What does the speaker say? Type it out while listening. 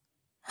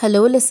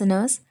Hello,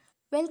 listeners.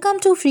 Welcome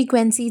to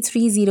Frequency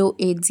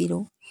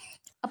 3080,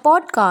 a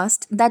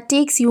podcast that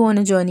takes you on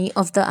a journey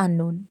of the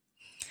unknown.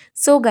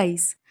 So,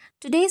 guys,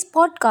 today's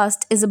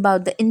podcast is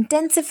about the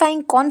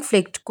intensifying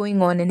conflict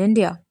going on in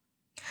India,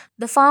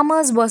 the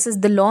farmers versus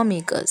the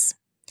lawmakers.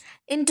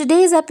 In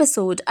today's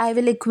episode, I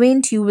will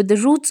acquaint you with the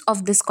roots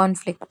of this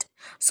conflict.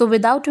 So,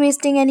 without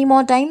wasting any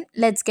more time,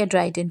 let's get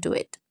right into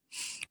it.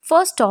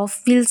 First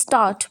off, we'll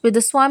start with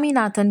the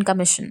Swaminathan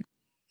Commission.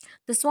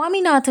 The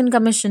Swaminathan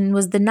Commission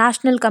was the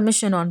National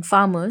Commission on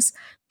Farmers,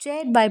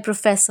 chaired by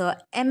Professor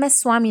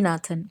M.S.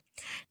 Swaminathan.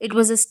 It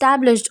was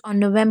established on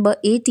November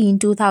 18,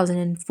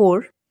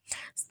 2004.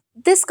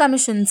 This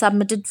commission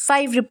submitted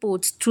five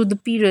reports through the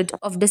period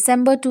of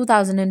December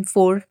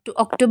 2004 to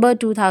October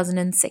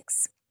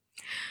 2006.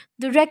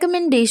 The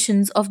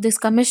recommendations of this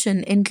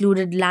commission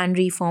included land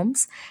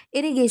reforms,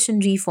 irrigation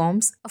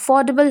reforms,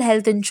 affordable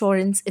health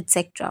insurance,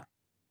 etc.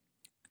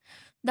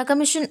 The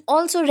Commission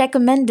also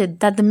recommended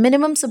that the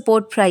minimum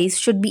support price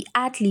should be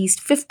at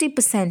least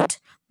 50%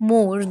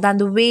 more than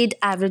the weighed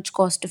average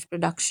cost of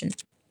production.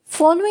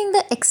 Following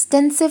the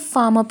extensive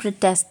farmer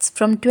protests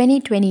from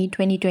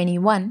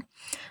 2020-2021,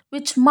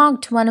 which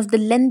marked one of the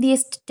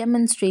lengthiest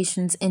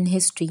demonstrations in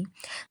history,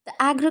 the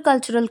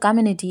agricultural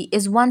community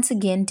is once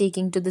again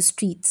taking to the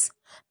streets,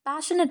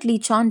 passionately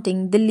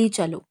chanting Dilli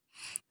Chalo.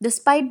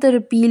 Despite the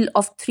repeal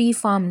of three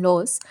farm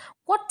laws,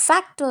 what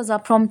factors are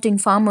prompting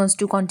farmers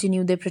to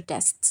continue their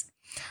protests?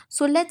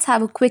 So let's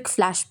have a quick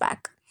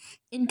flashback.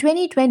 In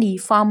 2020,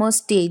 farmers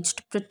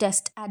staged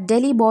protest at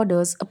Delhi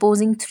borders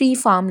opposing three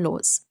farm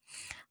laws,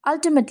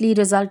 ultimately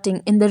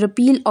resulting in the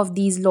repeal of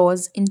these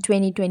laws in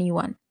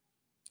 2021.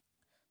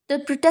 The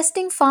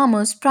protesting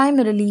farmers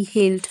primarily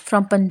hailed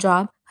from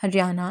Punjab,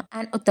 Haryana,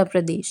 and Uttar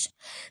Pradesh.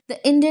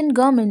 The Indian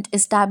government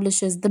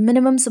establishes the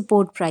minimum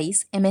support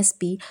price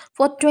 (MSP)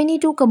 for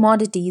 22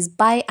 commodities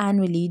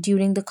biannually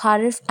during the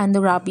Kharif and the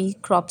Rabi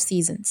crop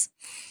seasons,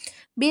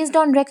 based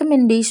on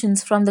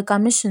recommendations from the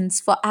Commissions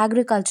for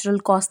Agricultural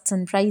Costs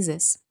and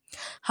Prices.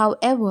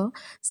 However,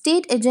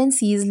 state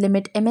agencies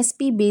limit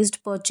MSP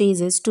based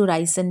purchases to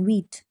rice and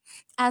wheat,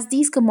 as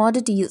these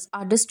commodities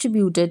are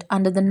distributed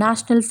under the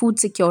National Food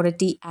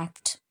Security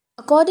Act.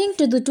 According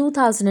to the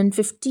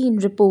 2015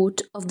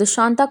 report of the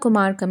Shanta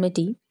Kumar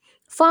Committee,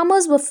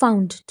 farmers were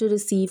found to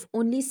receive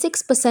only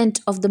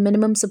 6% of the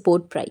minimum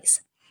support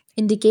price,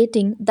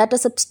 indicating that a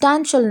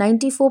substantial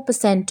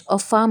 94%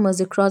 of farmers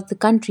across the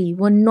country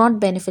were not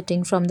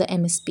benefiting from the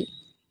MSP.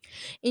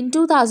 In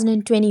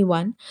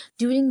 2021,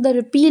 during the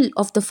repeal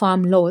of the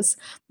farm laws,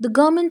 the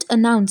government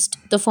announced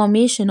the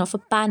formation of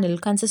a panel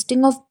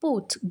consisting of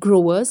both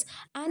growers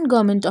and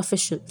government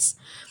officials.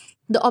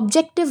 The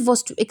objective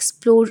was to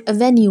explore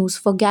avenues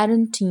for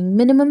guaranteeing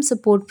minimum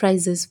support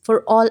prices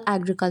for all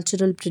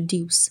agricultural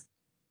produce.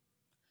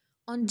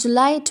 On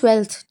July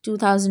 12,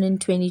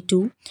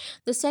 2022,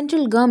 the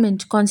central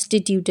government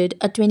constituted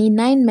a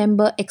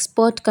 29-member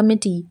expert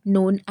committee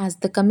known as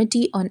the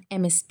Committee on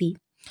MSP,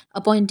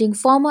 appointing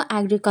former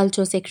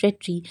Agriculture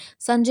Secretary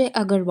Sanjay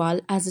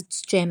Agarwal as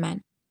its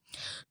chairman.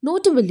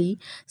 Notably,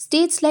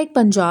 states like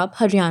Punjab,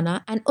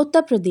 Haryana, and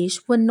Uttar Pradesh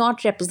were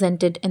not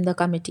represented in the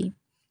committee.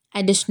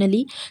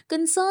 Additionally,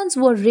 concerns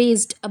were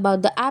raised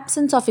about the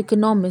absence of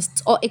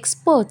economists or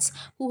experts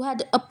who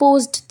had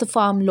opposed the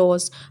farm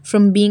laws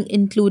from being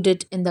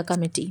included in the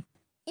committee.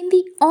 In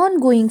the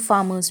ongoing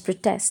farmers'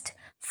 protest,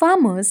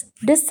 farmers,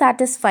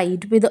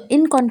 dissatisfied with the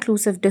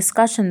inconclusive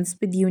discussions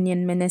with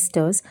union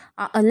ministers,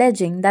 are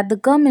alleging that the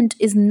government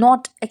is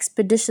not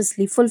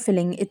expeditiously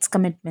fulfilling its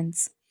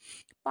commitments.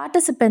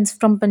 Participants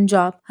from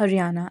Punjab,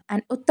 Haryana,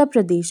 and Uttar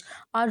Pradesh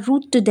are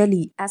route to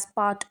Delhi as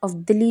part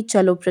of Dilli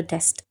Chalo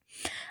protest,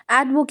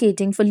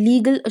 advocating for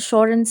legal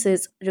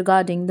assurances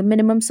regarding the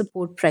minimum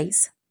support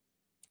price.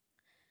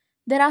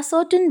 There are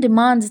certain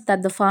demands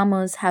that the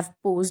farmers have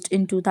posed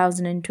in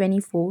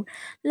 2024.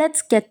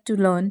 Let's get to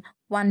learn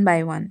one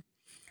by one.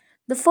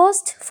 The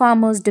first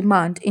farmers'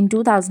 demand in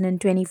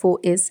 2024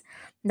 is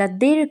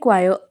that they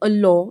require a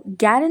law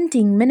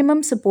guaranteeing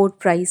minimum support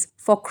price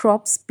for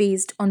crops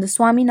based on the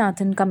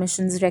Swaminathan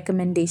Commission's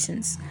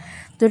recommendations.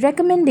 The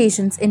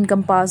recommendations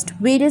encompassed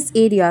various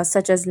areas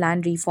such as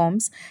land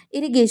reforms,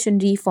 irrigation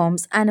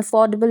reforms, and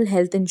affordable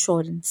health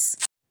insurance.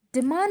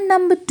 Demand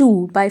number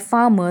two by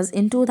farmers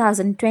in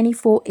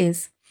 2024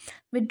 is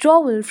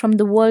withdrawal from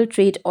the World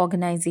Trade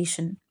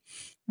Organization.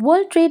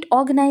 World Trade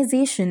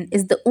Organization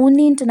is the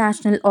only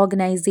international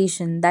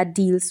organization that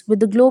deals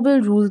with the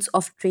global rules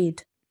of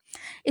trade.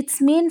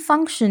 Its main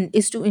function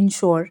is to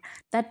ensure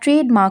that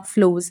trademark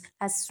flows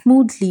as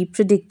smoothly,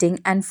 predicting,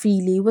 and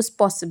freely was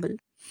possible.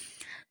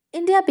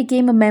 India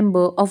became a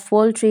member of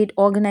World Trade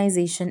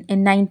Organization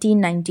in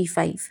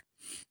 1995.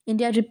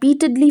 India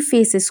repeatedly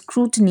faces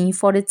scrutiny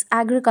for its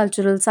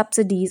agricultural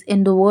subsidies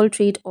in the World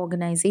Trade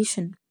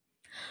Organization.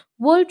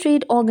 World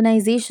Trade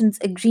Organization's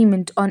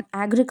agreement on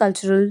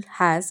agricultural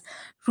has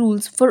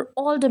rules for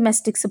all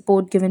domestic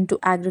support given to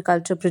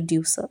agriculture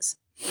producers.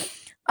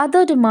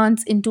 Other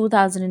demands in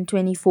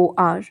 2024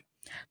 are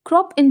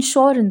Crop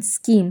insurance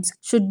schemes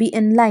should be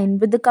in line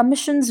with the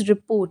Commission's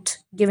report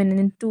given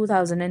in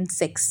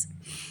 2006.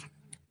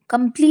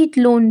 Complete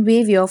loan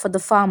waiver for the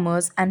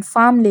farmers and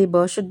farm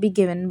labor should be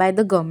given by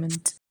the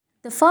government.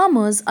 The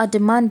farmers are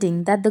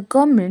demanding that the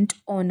government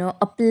honor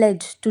a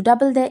pledge to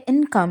double their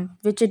income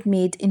which it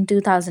made in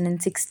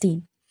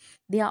 2016.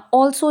 They are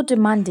also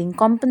demanding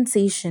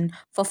compensation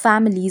for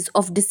families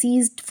of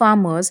deceased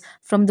farmers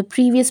from the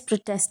previous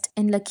protest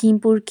in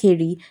Lakhimpur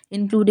Kheri,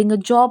 including a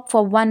job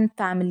for one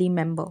family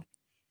member.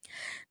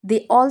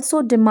 They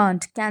also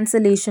demand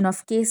cancellation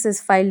of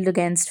cases filed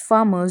against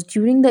farmers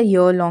during the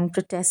year long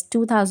protest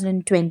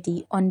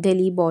 2020 on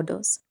Delhi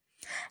borders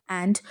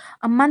and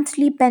a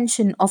monthly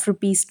pension of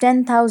rupees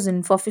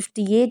 10,000 for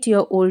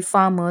 58-year-old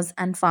farmers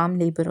and farm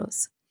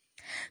laborers.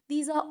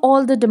 These are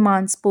all the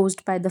demands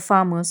posed by the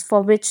farmers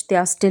for which they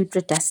are still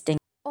protesting.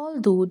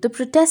 Although the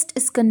protest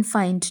is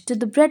confined to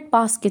the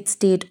breadbasket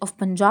state of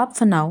Punjab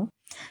for now,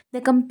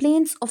 the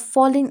complaints of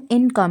falling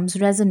incomes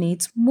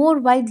resonates more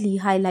widely,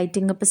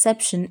 highlighting a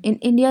perception in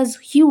India's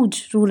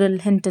huge rural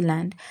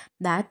hinterland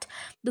that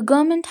the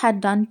government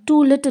had done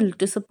too little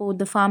to support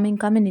the farming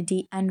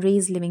community and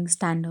raise living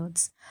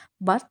standards.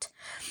 But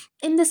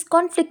in this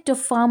conflict of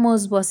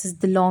farmers versus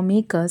the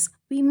lawmakers,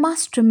 we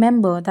must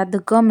remember that the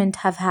government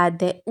have had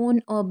their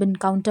own urban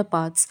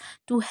counterparts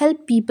to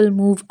help people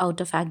move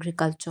out of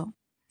agriculture.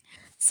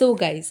 So,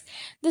 guys,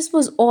 this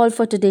was all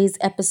for today's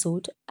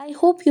episode. I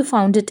hope you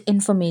found it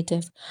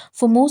informative.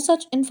 For more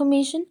such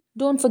information,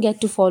 don't forget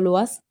to follow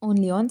us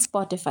only on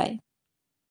Spotify.